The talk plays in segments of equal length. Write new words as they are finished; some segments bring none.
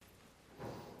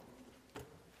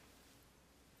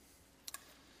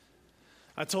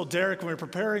I told Derek when we were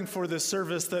preparing for this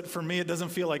service that for me it doesn't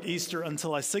feel like Easter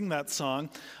until I sing that song.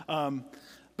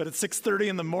 But at 6:30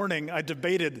 in the morning, I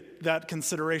debated that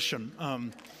consideration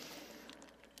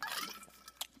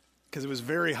because it was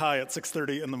very high at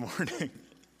 6:30 in the morning.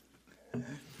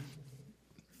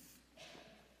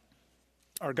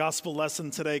 Our gospel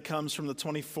lesson today comes from the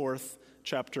 24th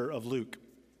chapter of Luke.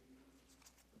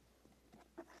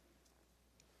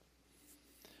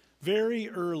 Very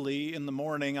early in the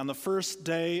morning, on the first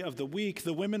day of the week,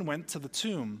 the women went to the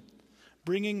tomb,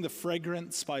 bringing the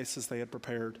fragrant spices they had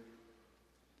prepared.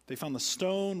 They found the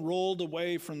stone rolled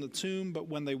away from the tomb, but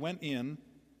when they went in,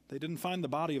 they didn't find the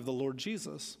body of the Lord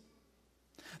Jesus.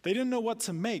 They didn't know what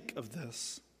to make of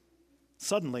this.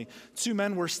 Suddenly, two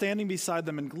men were standing beside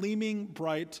them in gleaming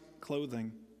bright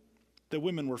clothing. The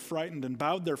women were frightened and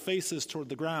bowed their faces toward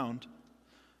the ground.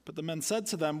 But the men said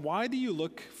to them, "Why do you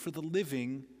look for the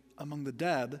living among the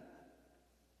dead?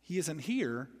 He isn't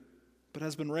here, but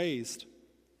has been raised.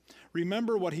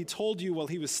 Remember what he told you while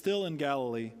he was still in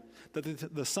Galilee, that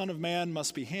the Son of Man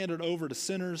must be handed over to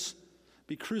sinners,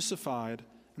 be crucified,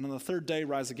 and on the third day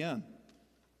rise again."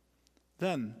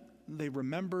 Then they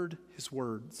remembered his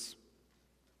words.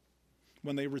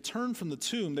 When they returned from the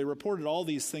tomb, they reported all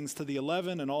these things to the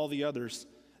 11 and all the others.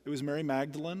 It was Mary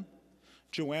Magdalene,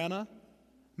 Joanna,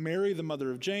 Mary the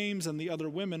mother of James, and the other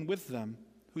women with them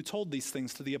who told these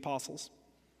things to the apostles.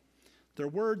 Their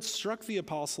words struck the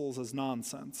apostles as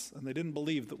nonsense, and they didn't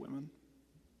believe the women.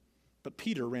 But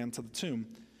Peter ran to the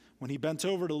tomb. When he bent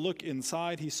over to look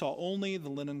inside, he saw only the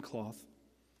linen cloth.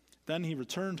 Then he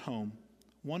returned home,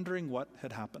 wondering what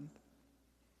had happened.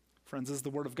 Friends, this is the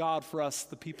word of God for us,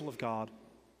 the people of God.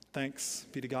 Thanks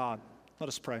be to God. Let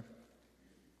us pray.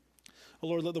 O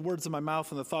Lord, let the words of my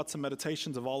mouth and the thoughts and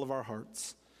meditations of all of our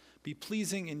hearts be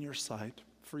pleasing in your sight.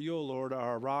 For you, O Lord, are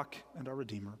our rock and our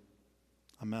redeemer.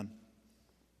 Amen.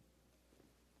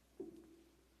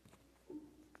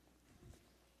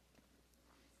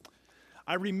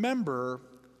 I remember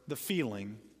the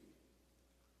feeling.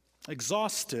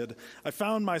 Exhausted, I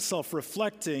found myself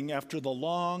reflecting after the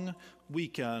long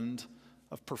weekend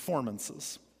of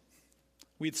performances.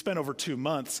 We'd spent over 2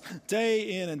 months,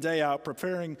 day in and day out,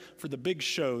 preparing for the big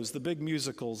shows, the big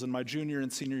musicals in my junior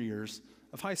and senior years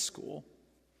of high school.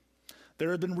 There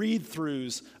had been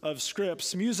read-throughs of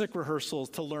scripts, music rehearsals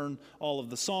to learn all of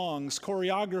the songs,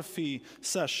 choreography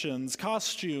sessions,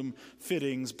 costume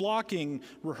fittings, blocking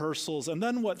rehearsals, and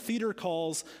then what theater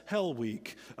calls Hell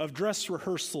Week of dress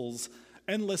rehearsals,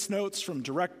 endless notes from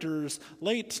directors,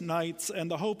 late nights,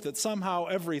 and the hope that somehow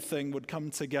everything would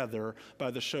come together by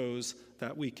the shows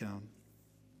that weekend.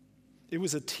 It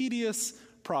was a tedious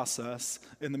process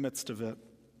in the midst of it.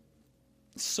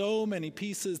 So many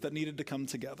pieces that needed to come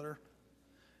together.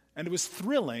 And it was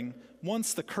thrilling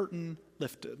once the curtain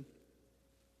lifted.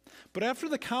 But after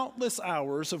the countless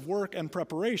hours of work and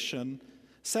preparation,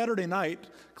 Saturday night,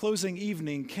 closing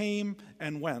evening, came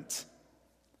and went.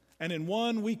 And in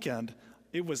one weekend,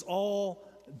 it was all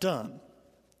done.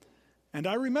 And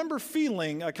I remember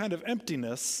feeling a kind of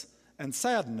emptiness and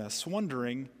sadness,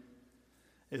 wondering,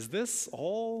 is this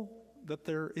all that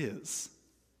there is?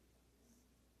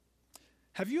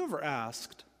 Have you ever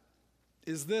asked,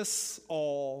 is this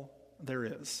all there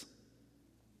is?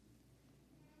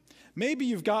 Maybe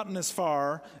you've gotten as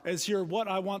far as your "what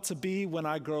I want to be when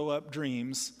I grow up"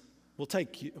 dreams will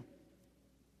take you.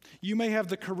 You may have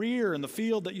the career in the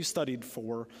field that you studied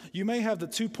for. You may have the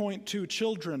 2.2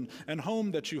 children and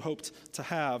home that you hoped to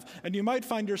have. And you might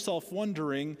find yourself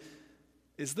wondering,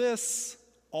 is this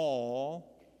all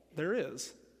there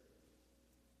is?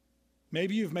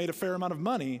 Maybe you've made a fair amount of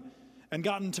money and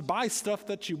gotten to buy stuff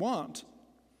that you want,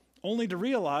 only to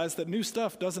realize that new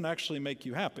stuff doesn't actually make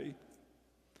you happy.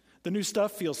 The new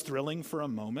stuff feels thrilling for a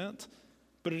moment,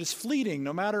 but it is fleeting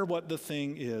no matter what the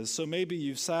thing is. So maybe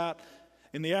you've sat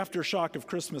in the aftershock of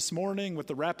Christmas morning with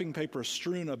the wrapping paper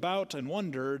strewn about and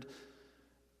wondered,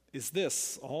 is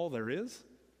this all there is?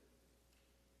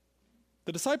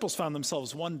 The disciples found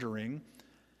themselves wondering,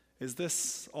 is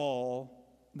this all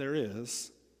there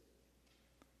is?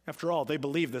 After all, they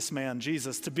believed this man,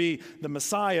 Jesus, to be the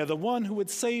Messiah, the one who would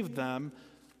save them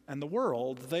and the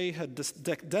world. They had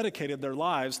dedicated their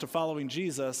lives to following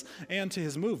Jesus and to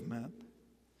his movement.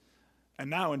 And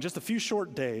now, in just a few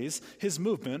short days, his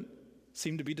movement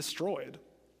seemed to be destroyed.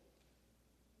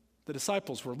 The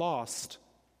disciples were lost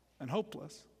and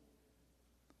hopeless.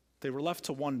 They were left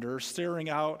to wonder, staring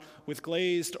out with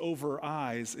glazed over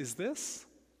eyes, is this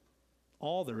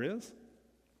all there is?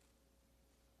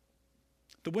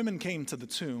 The women came to the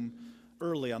tomb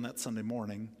early on that Sunday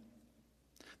morning.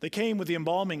 They came with the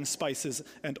embalming spices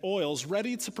and oils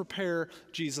ready to prepare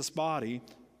Jesus' body.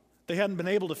 They hadn't been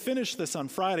able to finish this on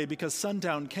Friday because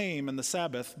sundown came and the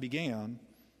Sabbath began.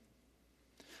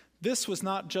 This was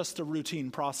not just a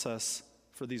routine process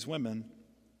for these women.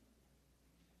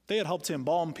 They had helped to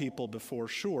embalm people before,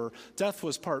 sure. Death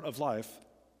was part of life.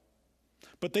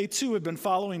 But they too had been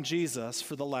following Jesus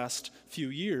for the last few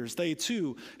years. They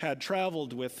too had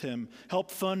traveled with him,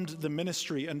 helped fund the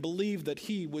ministry, and believed that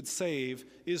he would save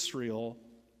Israel.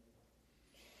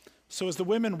 So as the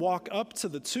women walk up to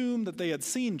the tomb that they had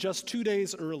seen just 2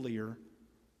 days earlier,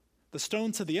 the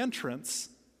stone to the entrance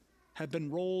had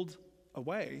been rolled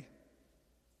away,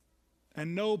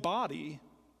 and no body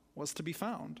was to be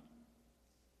found.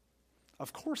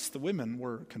 Of course, the women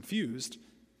were confused.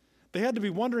 They had to be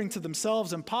wondering to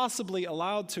themselves and possibly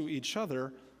aloud to each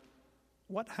other,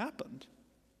 what happened?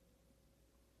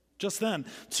 Just then,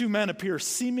 2 men appear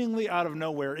seemingly out of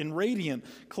nowhere in radiant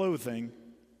clothing.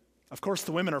 Of course,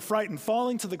 the women are frightened,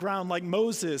 falling to the ground like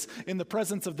Moses in the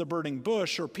presence of the burning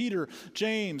bush, or Peter,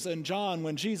 James, and John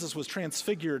when Jesus was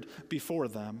transfigured before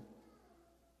them.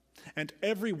 And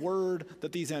every word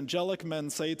that these angelic men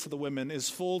say to the women is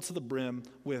full to the brim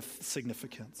with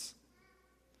significance.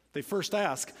 They first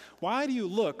ask, "Why do you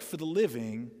look for the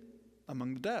living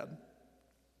among the dead?"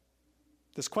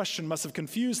 This question must have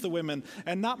confused the women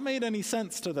and not made any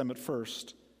sense to them at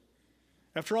first.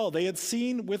 After all, they had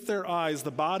seen with their eyes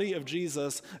the body of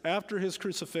Jesus after his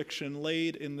crucifixion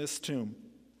laid in this tomb.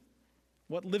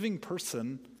 What living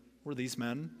person were these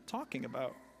men talking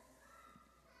about?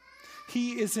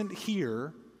 He isn't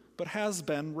here, but has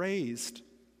been raised.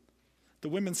 The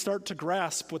women start to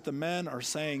grasp what the men are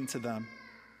saying to them.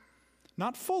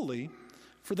 Not fully,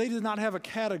 for they did not have a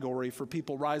category for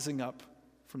people rising up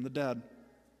from the dead.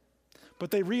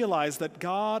 But they realize that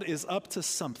God is up to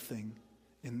something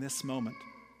in this moment.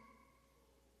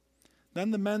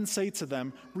 Then the men say to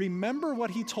them, "Remember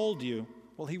what he told you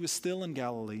while he was still in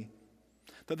Galilee,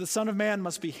 that the Son of Man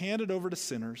must be handed over to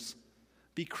sinners,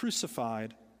 be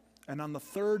crucified, and on the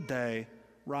 3rd day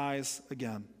rise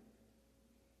again."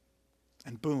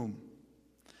 And boom,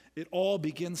 it all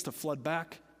begins to flood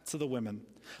back to the women,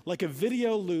 like a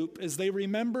video loop as they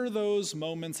remember those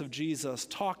moments of Jesus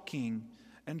talking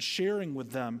and sharing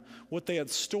with them what they had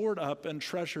stored up and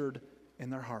treasured in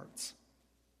their hearts.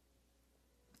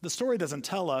 The story doesn't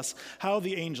tell us how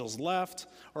the angels left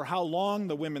or how long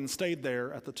the women stayed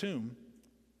there at the tomb.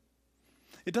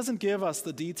 It doesn't give us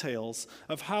the details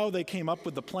of how they came up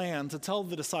with the plan to tell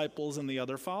the disciples and the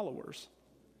other followers.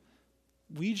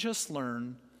 We just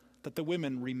learn that the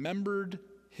women remembered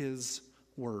his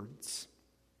words.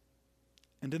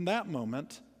 And in that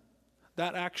moment,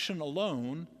 that action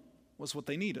alone was what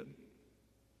they needed.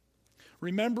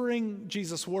 Remembering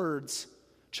Jesus' words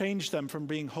changed them from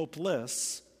being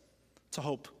hopeless to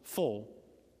hopeful.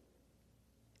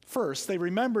 First, they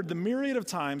remembered the myriad of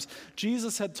times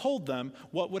Jesus had told them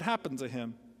what would happen to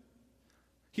him.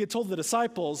 He had told the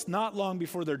disciples not long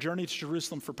before their journey to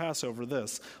Jerusalem for Passover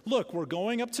this, "Look, we're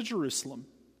going up to Jerusalem,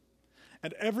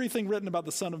 and everything written about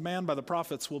the Son of Man by the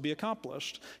prophets will be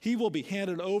accomplished. He will be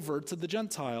handed over to the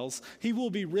Gentiles. He will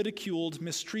be ridiculed,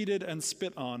 mistreated, and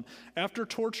spit on. After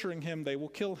torturing him, they will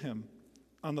kill him.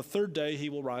 On the 3rd day, he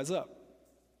will rise up."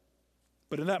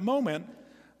 But in that moment,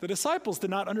 the disciples did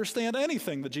not understand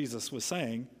anything that Jesus was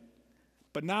saying.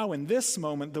 But now in this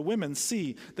moment, the women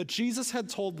see that Jesus had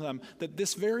told them that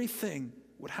this very thing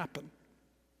would happen.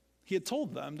 He had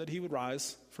told them that he would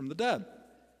rise from the dead.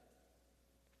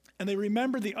 And they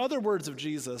remembered the other words of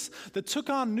Jesus that took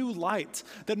on new light,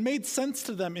 that made sense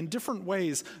to them in different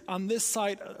ways on this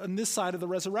side of the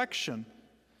resurrection.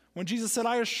 When Jesus said,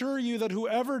 "I assure you that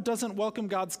whoever doesn't welcome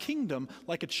God's kingdom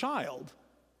like a child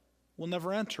will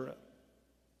never enter it."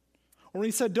 Or when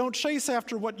he said, "Don't chase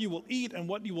after what you will eat and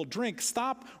what you will drink.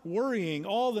 Stop worrying.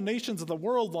 All the nations of the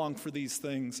world long for these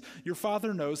things. Your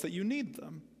Father knows that you need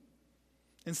them.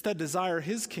 Instead, desire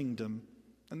his kingdom,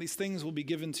 and these things will be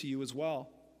given to you as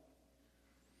well."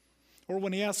 Or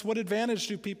when he asks, "What advantage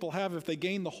do people have if they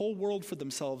gain the whole world for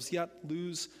themselves, yet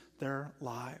lose their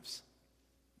lives?"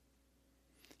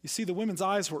 You see, the women's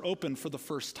eyes were opened for the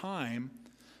first time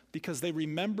because they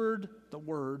remembered the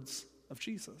words of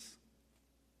Jesus.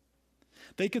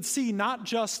 They could see not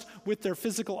just with their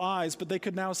physical eyes, but they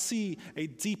could now see a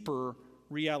deeper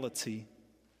reality.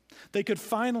 They could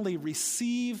finally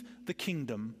receive the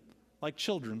kingdom like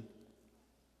children.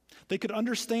 They could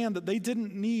understand that they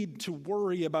didn't need to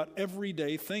worry about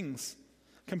everyday things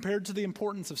compared to the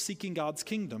importance of seeking God's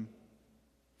kingdom.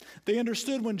 They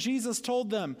understood when Jesus told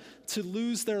them to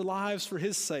lose their lives for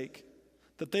his sake,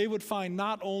 that they would find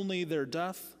not only their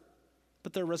death,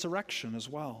 but their resurrection as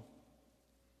well.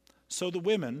 So the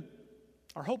women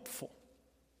are hopeful.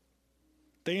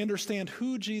 They understand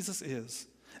who Jesus is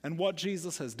and what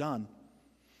Jesus has done.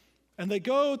 And they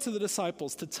go to the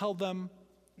disciples to tell them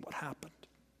what happened.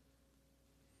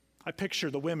 I picture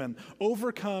the women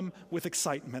overcome with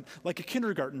excitement, like a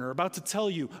kindergartner about to tell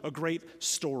you a great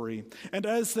story. And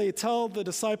as they tell the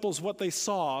disciples what they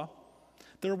saw,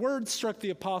 their words struck the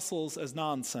apostles as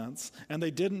nonsense, and they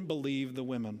didn't believe the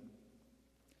women.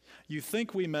 You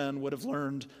think we men would have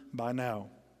learned by now.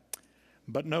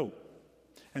 But no.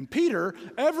 And Peter,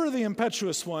 ever the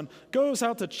impetuous one, goes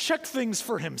out to check things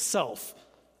for himself,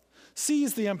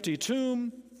 sees the empty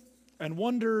tomb, and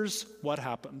wonders what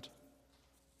happened.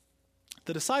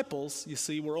 The disciples, you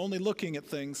see, were only looking at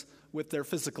things with their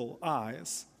physical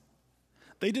eyes.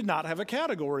 They did not have a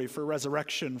category for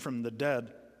resurrection from the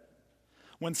dead.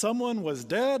 When someone was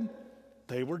dead,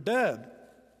 they were dead.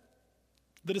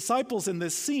 The disciples in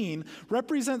this scene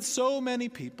represent so many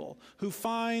people who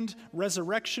find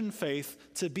resurrection faith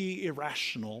to be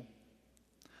irrational.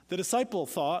 The disciple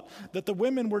thought that the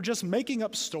women were just making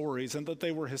up stories and that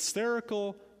they were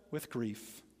hysterical with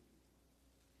grief.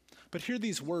 But hear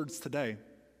these words today.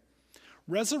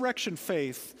 Resurrection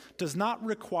faith does not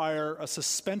require a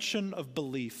suspension of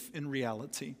belief in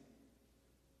reality.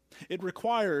 It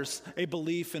requires a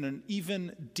belief in an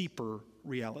even deeper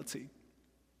reality.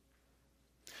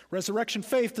 Resurrection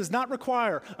faith does not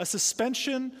require a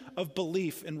suspension of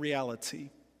belief in reality.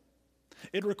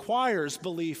 It requires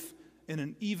belief in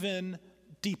an even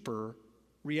deeper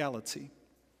reality.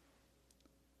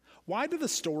 Why do the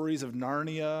stories of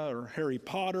Narnia or Harry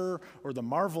Potter or the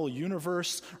Marvel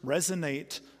Universe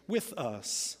resonate with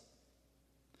us?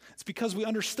 It's because we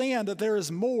understand that there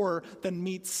is more than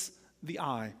meets the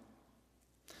eye.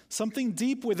 Something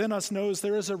deep within us knows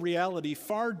there is a reality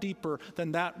far deeper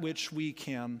than that which we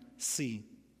can see.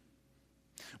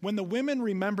 When the women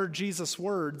remembered Jesus'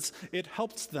 words, it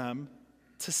helped them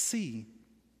to see.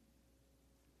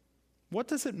 What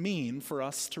does it mean for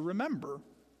us to remember?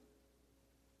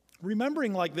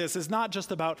 Remembering like this is not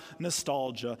just about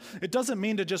nostalgia. It doesn't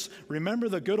mean to just remember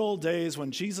the good old days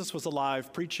when Jesus was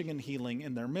alive, preaching and healing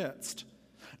in their midst.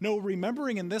 No,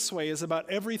 remembering in this way is about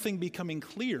everything becoming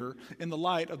clear in the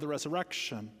light of the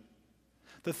resurrection.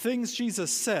 The things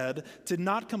Jesus said did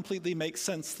not completely make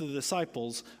sense to the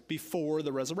disciples before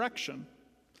the resurrection.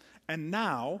 And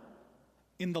now,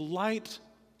 in the light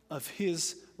of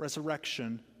his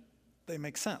resurrection, they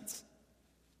make sense.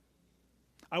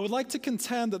 I would like to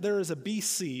contend that there is a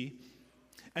BC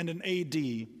and an AD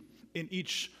in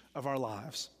each of our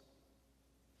lives.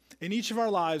 In each of our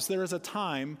lives, there is a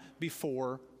time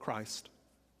before Christ.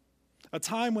 A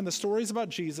time when the stories about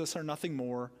Jesus are nothing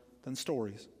more than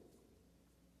stories.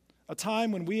 A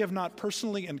time when we have not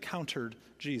personally encountered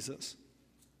Jesus.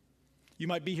 You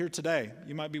might be here today.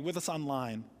 You might be with us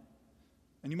online.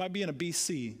 And you might be in a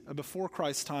BC, a before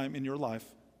Christ time in your life,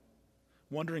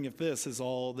 wondering if this is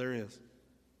all there is.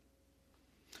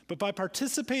 But by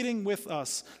participating with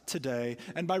us today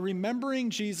and by remembering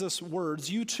Jesus' words,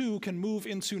 you too can move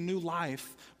into new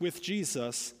life with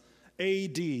Jesus,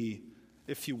 AD,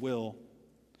 if you will,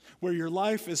 where your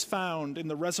life is found in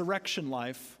the resurrection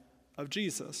life of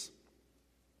Jesus.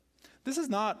 This is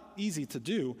not easy to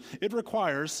do. It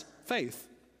requires faith,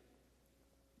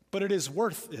 but it is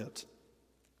worth it.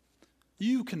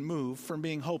 You can move from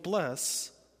being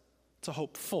hopeless to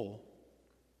hopeful.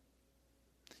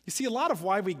 You see, a lot of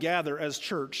why we gather as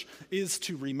church is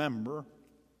to remember.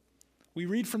 We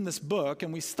read from this book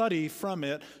and we study from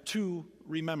it to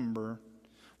remember.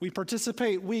 We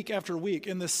participate week after week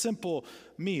in this simple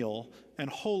meal and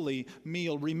holy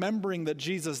meal, remembering that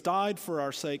Jesus died for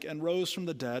our sake and rose from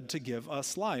the dead to give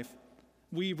us life.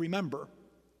 We remember.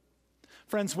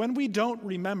 Friends, when we don't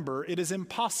remember, it is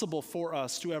impossible for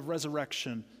us to have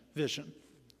resurrection vision.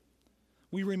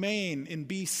 We remain in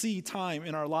BC time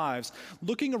in our lives,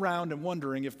 looking around and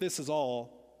wondering if this is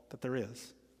all that there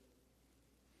is.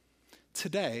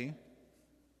 Today,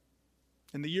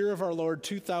 in the year of our Lord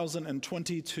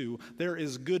 2022, there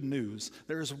is good news.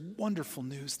 There is wonderful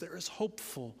news. There is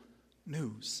hopeful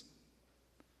news.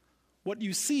 What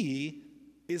you see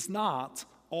is not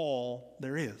all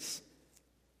there is.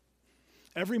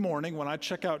 Every morning when I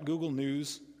check out Google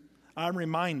News, I'm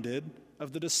reminded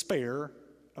of the despair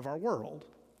of our world.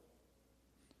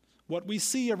 What we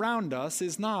see around us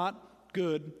is not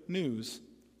good news.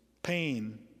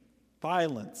 Pain,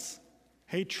 violence,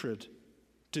 hatred,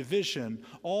 division,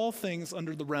 all things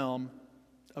under the realm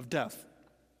of death.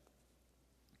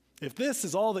 If this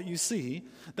is all that you see,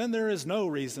 then there is no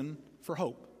reason for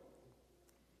hope.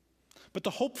 But the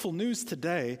hopeful news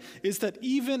today is that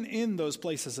even in those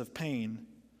places of pain,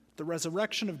 the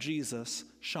resurrection of Jesus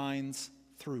shines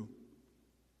through.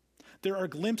 There are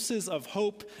glimpses of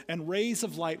hope and rays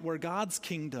of light where God's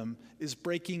kingdom is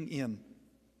breaking in.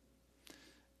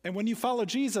 And when you follow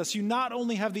Jesus, you not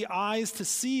only have the eyes to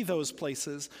see those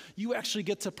places, you actually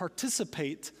get to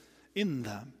participate in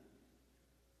them.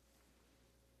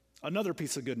 Another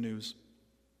piece of good news: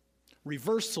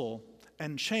 reversal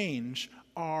and change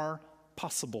are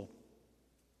possible.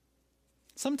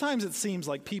 Sometimes it seems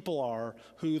like people are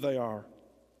who they are.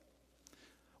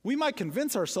 We might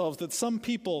convince ourselves that some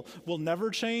people will never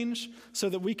change so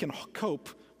that we can cope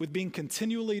with being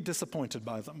continually disappointed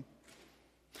by them.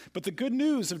 But the good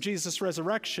news of Jesus'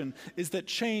 resurrection is that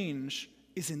change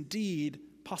is indeed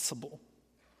possible.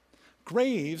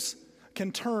 Graves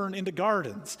can turn into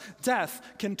gardens. Death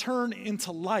can turn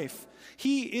into life.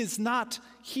 He is not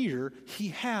here. He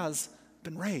has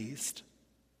been raised.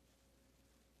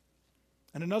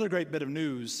 And another great bit of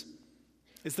news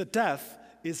is that death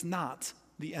is not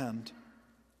the end.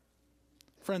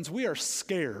 Friends, we are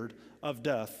scared of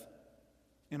death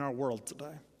in our world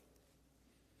today.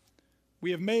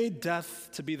 We have made death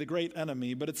to be the great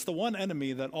enemy, but it's the one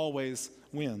enemy that always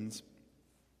wins.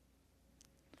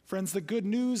 Friends, the good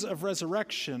news of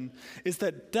resurrection is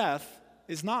that death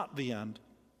is not the end.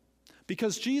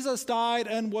 Because Jesus died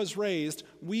and was raised,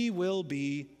 we will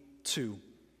be too.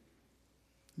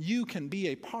 You can be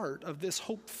a part of this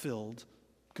hope-filled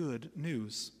good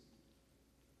news.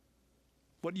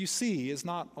 What you see is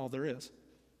not all there is.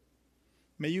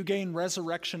 May you gain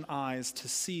resurrection eyes to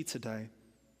see today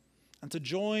and to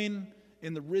join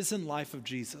in the risen life of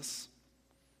Jesus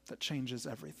that changes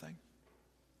everything.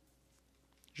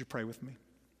 Would you pray with me?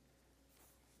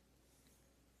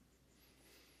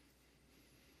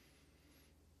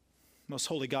 Most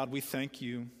holy God, we thank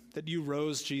you that you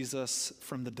rose Jesus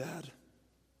from the dead,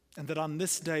 and that on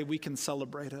this day we can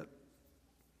celebrate it.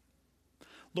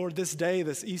 Lord, this day,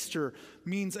 this Easter,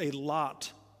 means a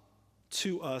lot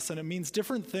to us, and it means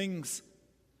different things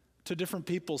to different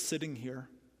people sitting here.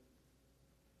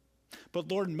 But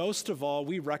Lord, most of all,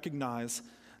 we recognize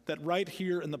that right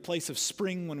here in the place of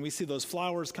spring, when we see those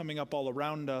flowers coming up all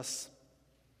around us,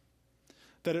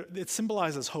 that it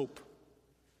symbolizes hope.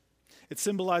 It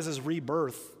symbolizes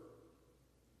rebirth.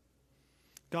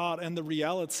 God, and the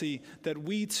reality that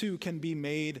we too can be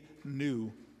made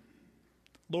new.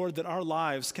 Lord, that our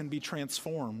lives can be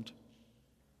transformed.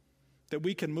 That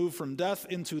we can move from death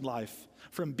into life,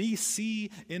 from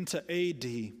BC into AD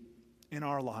in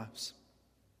our lives.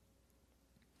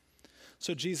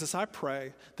 So Jesus, I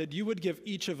pray that you would give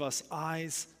each of us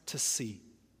eyes to see.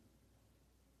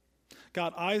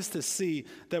 God, eyes to see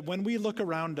that when we look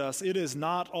around us, it is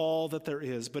not all that there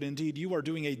is, but indeed you are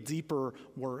doing a deeper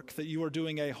work, that you are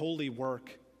doing a holy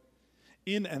work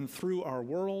in and through our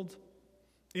world,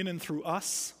 in and through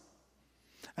us.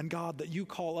 And God, that you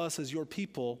call us as your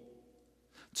people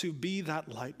to be that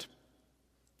light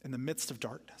in the midst of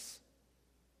darkness.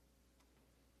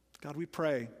 God, we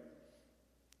pray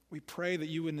that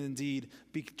you would indeed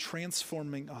be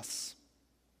transforming us,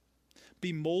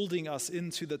 be molding us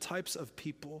into the types of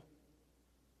people,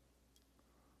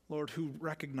 Lord, who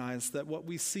recognize that what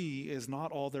we see is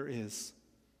not all there is.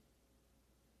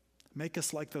 Make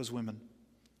us like those women,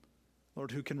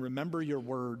 Lord, who can remember your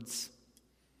words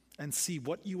and see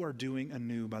what you are doing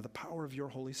anew by the power of your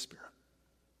Holy Spirit.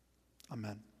 Amen.